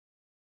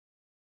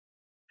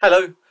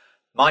Hello,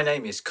 my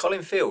name is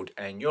Colin Field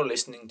and you're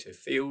listening to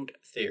Field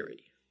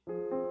Theory.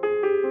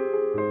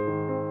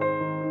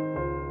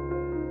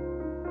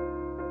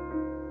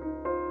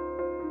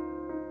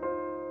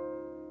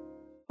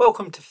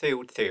 Welcome to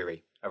Field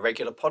Theory, a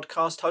regular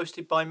podcast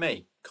hosted by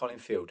me, Colin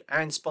Field,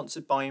 and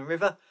sponsored by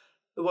InRiver,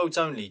 the world's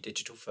only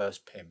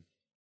digital-first PIM.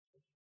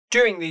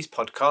 During these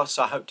podcasts,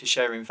 I hope to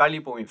share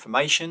invaluable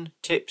information,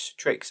 tips,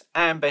 tricks,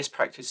 and best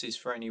practices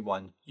for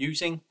anyone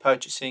using,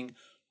 purchasing,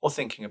 or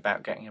thinking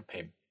about getting a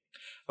PIM.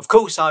 Of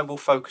course, I will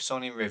focus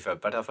on InRiver,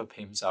 but other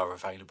PIMs are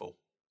available.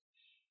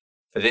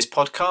 For this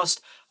podcast,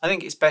 I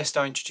think it's best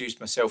I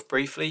introduce myself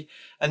briefly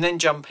and then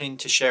jump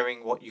into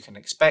sharing what you can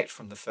expect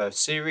from the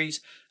first series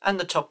and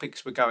the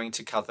topics we're going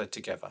to cover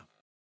together.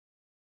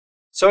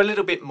 So a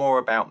little bit more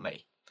about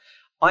me.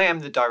 I am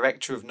the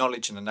Director of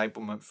Knowledge and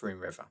Enablement for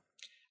InRiver.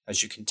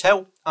 As you can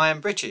tell, I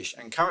am British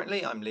and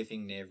currently I'm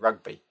living near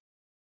Rugby.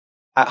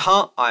 At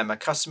heart, I am a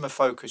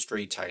customer-focused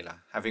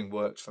retailer, having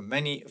worked for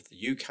many of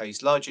the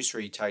UK's largest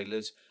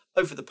retailers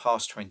over the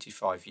past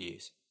 25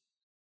 years.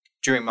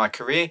 During my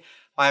career,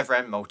 I have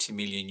ran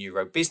multi-million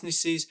euro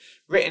businesses,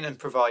 written and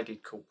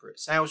provided corporate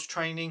sales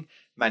training,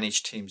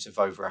 managed teams of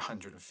over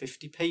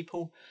 150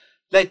 people,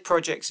 led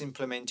projects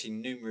implementing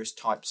numerous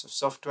types of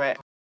software,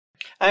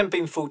 and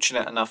been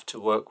fortunate enough to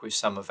work with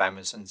some of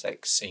Amazon's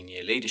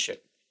ex-senior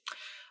leadership.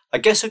 I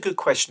guess a good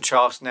question to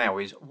ask now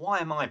is, why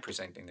am I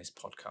presenting this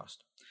podcast?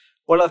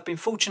 Well, I've been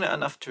fortunate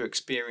enough to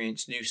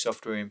experience new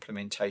software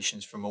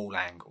implementations from all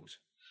angles.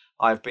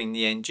 I've been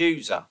the end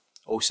user,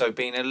 also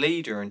been a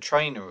leader and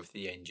trainer of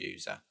the end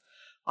user.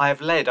 I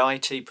have led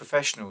IT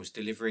professionals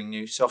delivering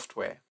new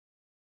software,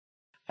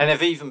 and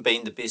have even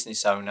been the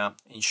business owner,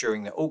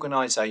 ensuring that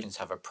organisations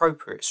have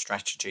appropriate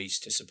strategies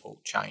to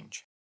support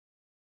change.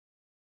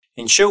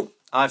 In short,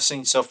 I've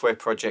seen software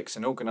projects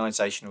and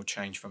organisational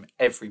change from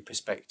every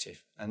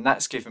perspective, and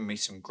that's given me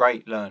some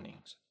great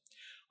learnings.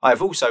 I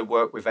have also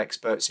worked with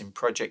experts in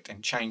project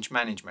and change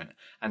management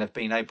and have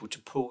been able to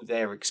pool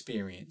their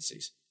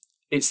experiences.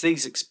 It's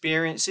these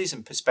experiences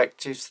and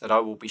perspectives that I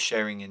will be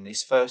sharing in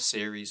this first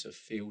series of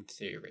Field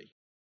Theory.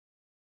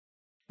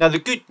 Now, the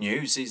good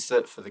news is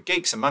that for the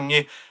geeks among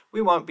you,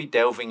 we won't be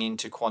delving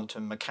into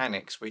quantum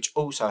mechanics, which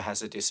also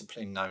has a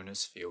discipline known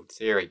as field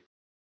theory.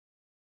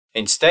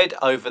 Instead,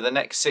 over the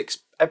next 6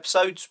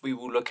 episodes, we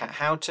will look at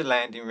how to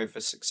land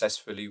InRiver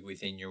successfully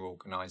within your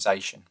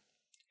organisation.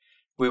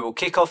 We will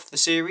kick off the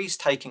series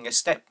taking a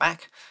step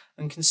back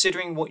and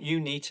considering what you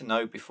need to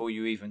know before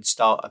you even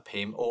start a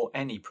PIM or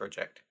any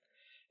project.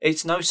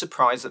 It's no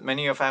surprise that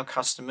many of our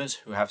customers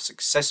who have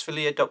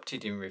successfully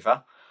adopted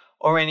InRiver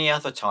or any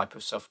other type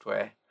of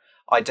software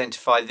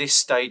identify this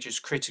stage as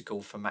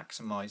critical for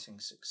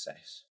maximising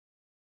success.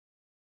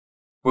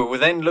 We will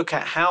then look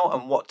at how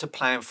and what to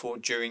plan for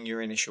during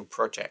your initial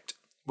project.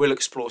 We'll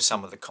explore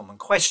some of the common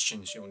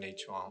questions you'll need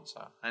to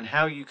answer and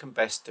how you can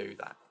best do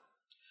that.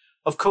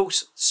 Of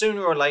course,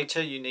 sooner or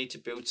later you need to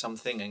build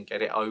something and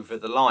get it over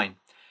the line.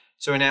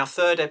 So in our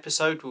 3rd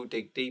episode, we'll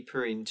dig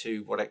deeper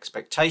into what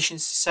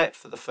expectations to set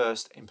for the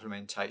first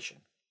implementation.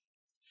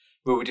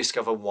 We will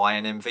discover why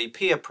an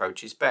MVP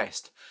approach is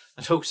best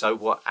and also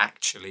what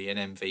actually an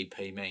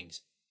MVP means.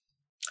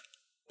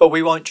 But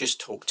we won't just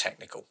talk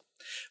technical.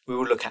 We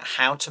will look at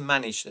how to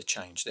manage the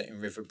change that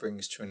InRiver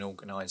brings to an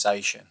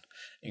organisation,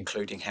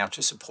 including how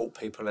to support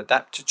people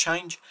adapt to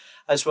change,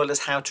 as well as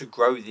how to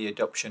grow the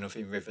adoption of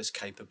InRiver's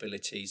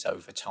capabilities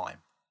over time.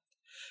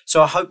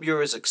 So I hope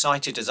you're as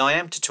excited as I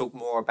am to talk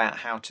more about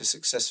how to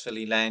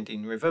successfully land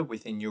InRiver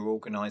within your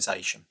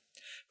organisation.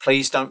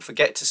 Please don't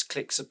forget to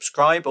click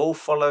subscribe or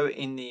follow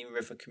in the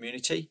InRiver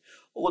community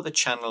or the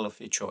channel of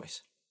your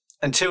choice.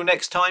 Until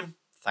next time,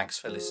 thanks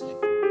for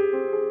listening.